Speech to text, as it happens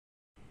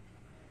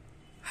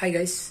Hi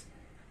guys,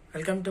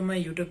 welcome to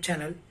my YouTube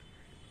channel.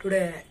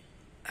 Today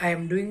I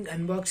am doing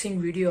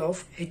unboxing video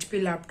of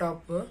HP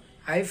laptop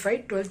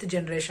i5 12th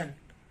generation.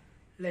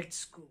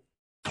 Let's go.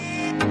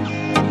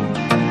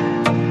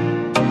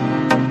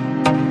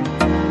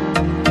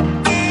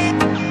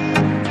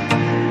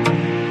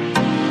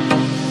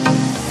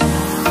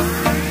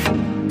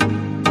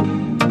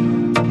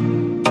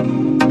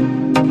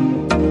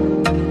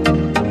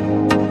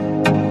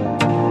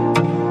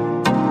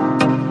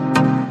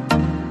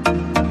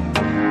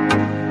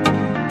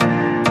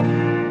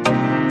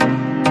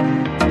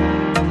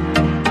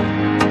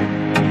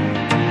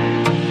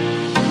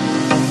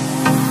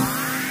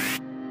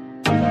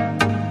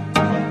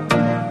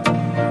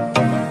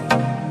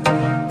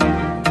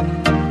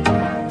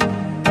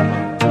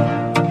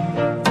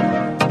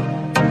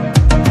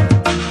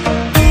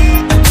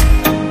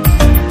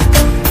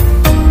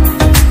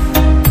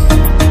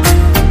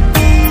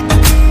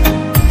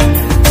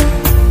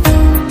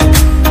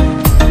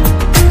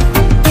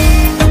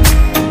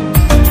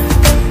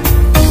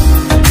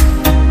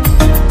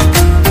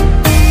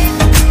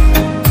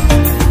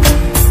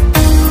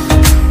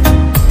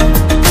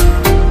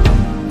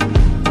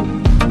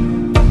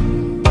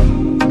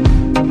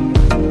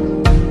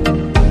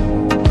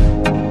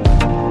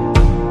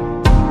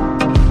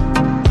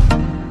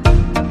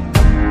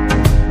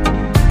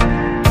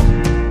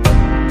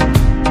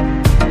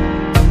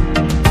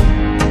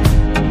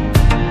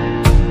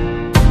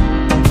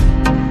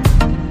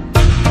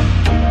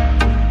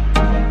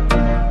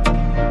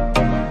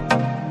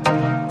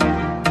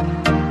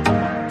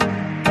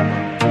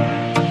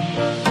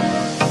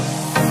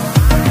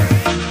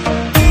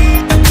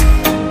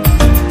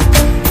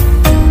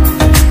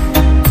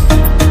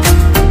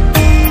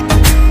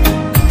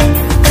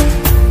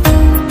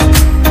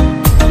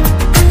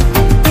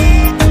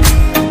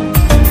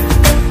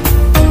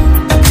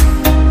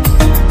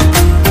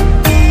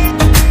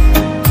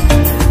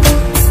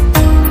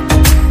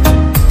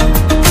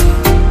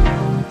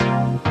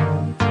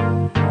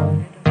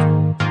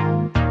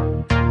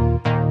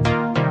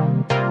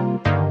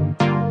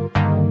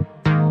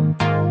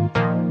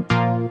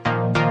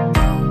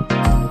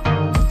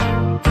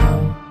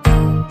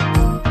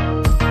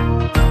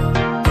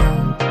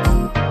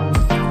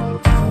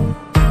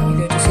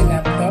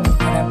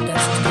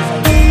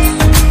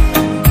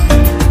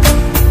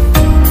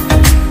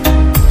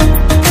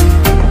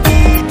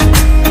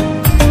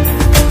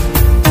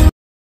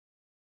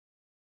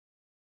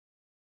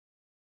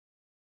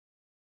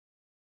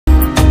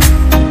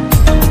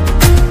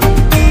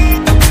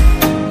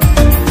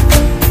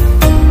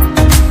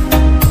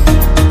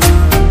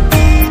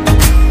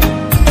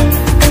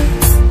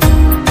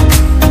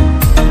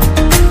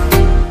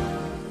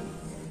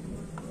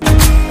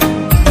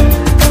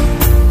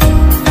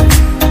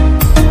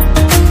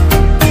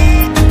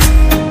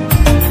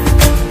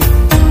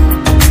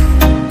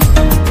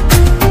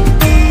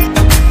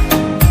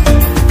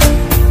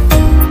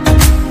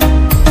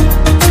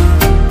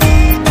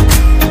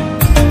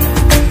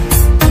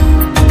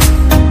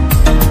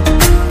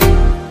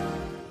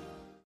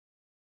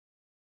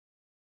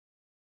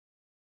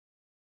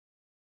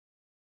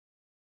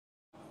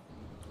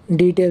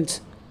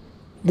 Details: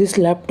 this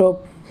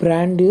laptop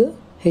brand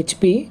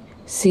HP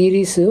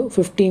series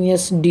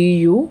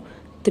 15SDU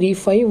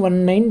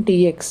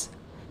 3519TX,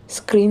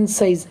 screen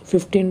size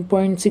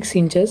 15.6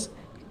 inches,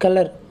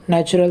 color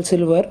natural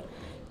silver,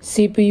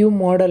 CPU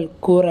model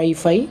Core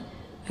i5,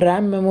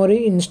 RAM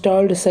memory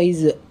installed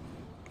size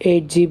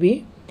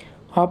 8GB,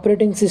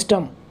 operating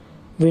system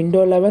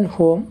Windows 11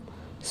 Home,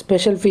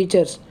 special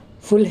features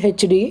Full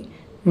HD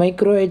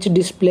Micro Edge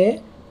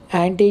display,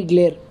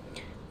 anti-glare,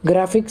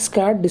 graphics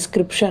card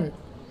description,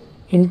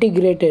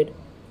 integrated,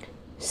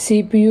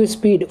 CPU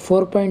speed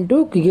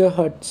 4.2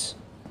 GHz,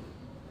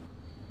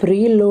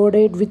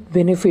 preloaded with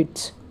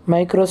benefits,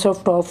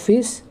 Microsoft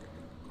Office,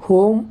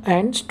 Home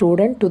and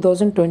Student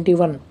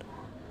 2021,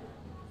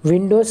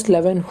 Windows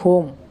 11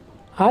 Home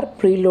are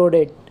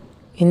preloaded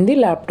in the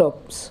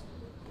laptops.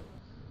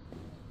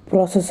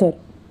 Processor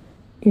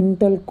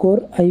Intel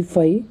Core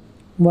i5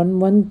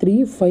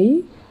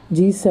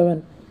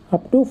 1135G7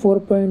 up to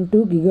 4.2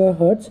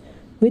 GHz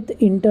with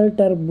Intel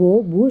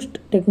Turbo Boost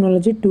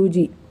technology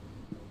 2G.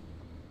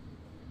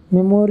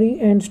 Memory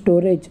and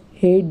storage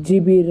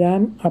 8GB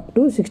RAM up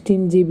to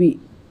 16GB.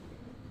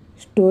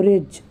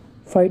 Storage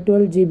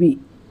 512GB.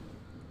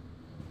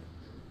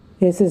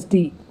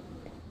 SSD.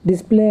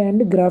 Display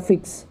and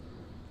graphics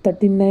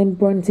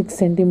 39.6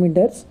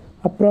 cm,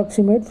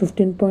 approximate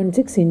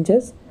 15.6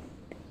 inches.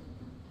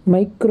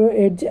 Micro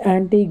Edge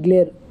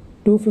anti-glare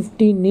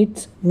 250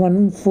 nits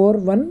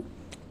 141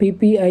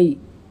 ppi.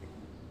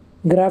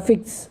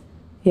 Graphics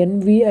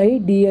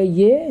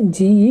NVIDIA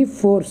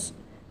GeForce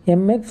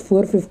MX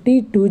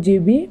 450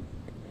 2GB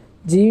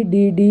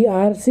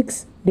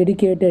GDDR6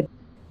 dedicated.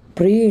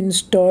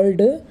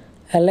 Pre-installed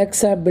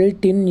Alexa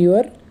built in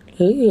your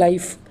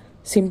life.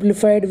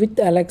 Simplified with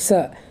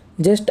Alexa.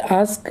 Just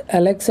ask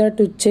Alexa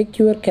to check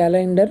your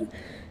calendar,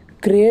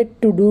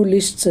 create to-do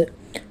lists,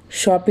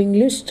 shopping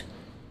list,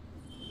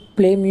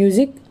 play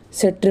music,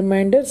 Set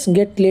reminders,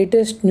 get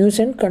latest news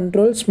and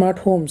control smart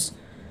homes.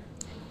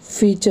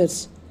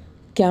 Features: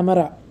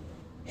 camera,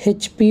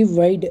 HP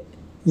wide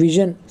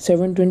vision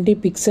 720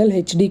 pixel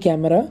HD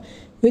camera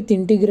with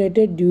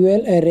integrated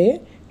dual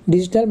array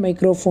digital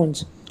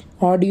microphones.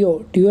 Audio,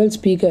 dual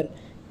speaker.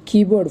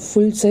 Keyboard,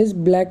 full size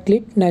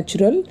blacklit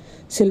natural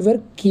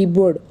silver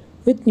keyboard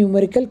with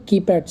numerical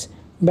keypads.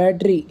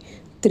 Battery,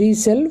 3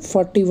 cell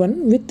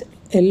 41 with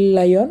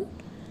L-ion.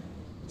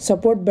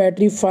 Support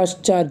battery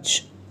fast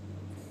charge.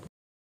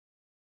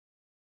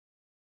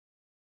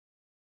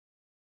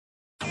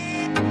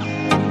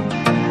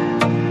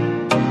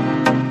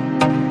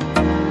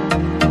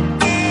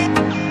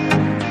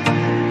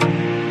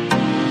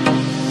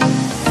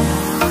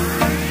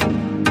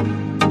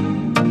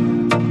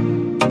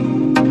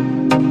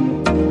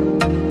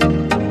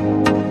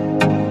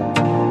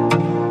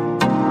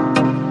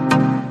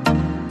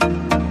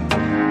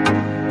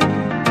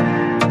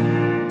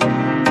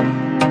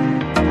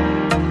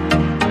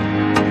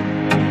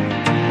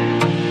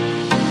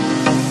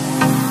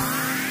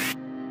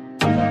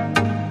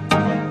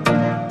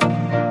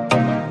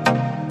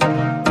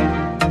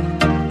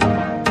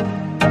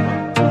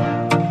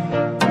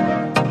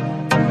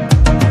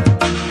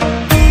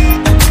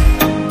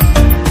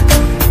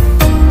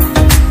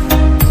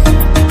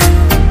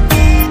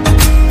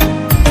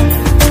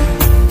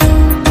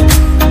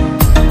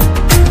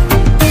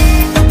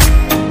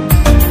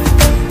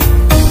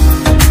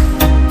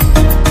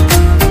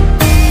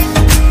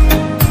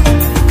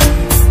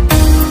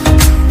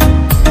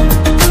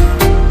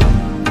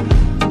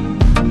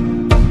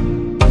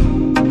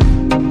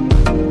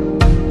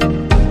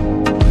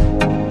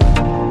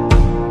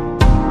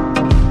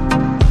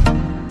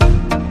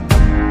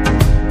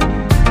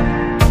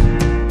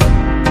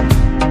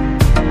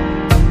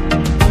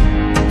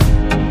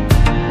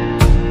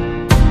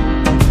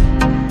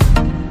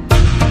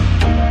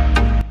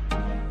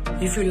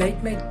 If you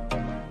like my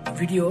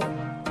video,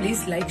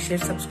 please like, share,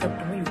 subscribe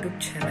to my YouTube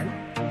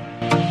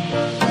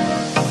channel.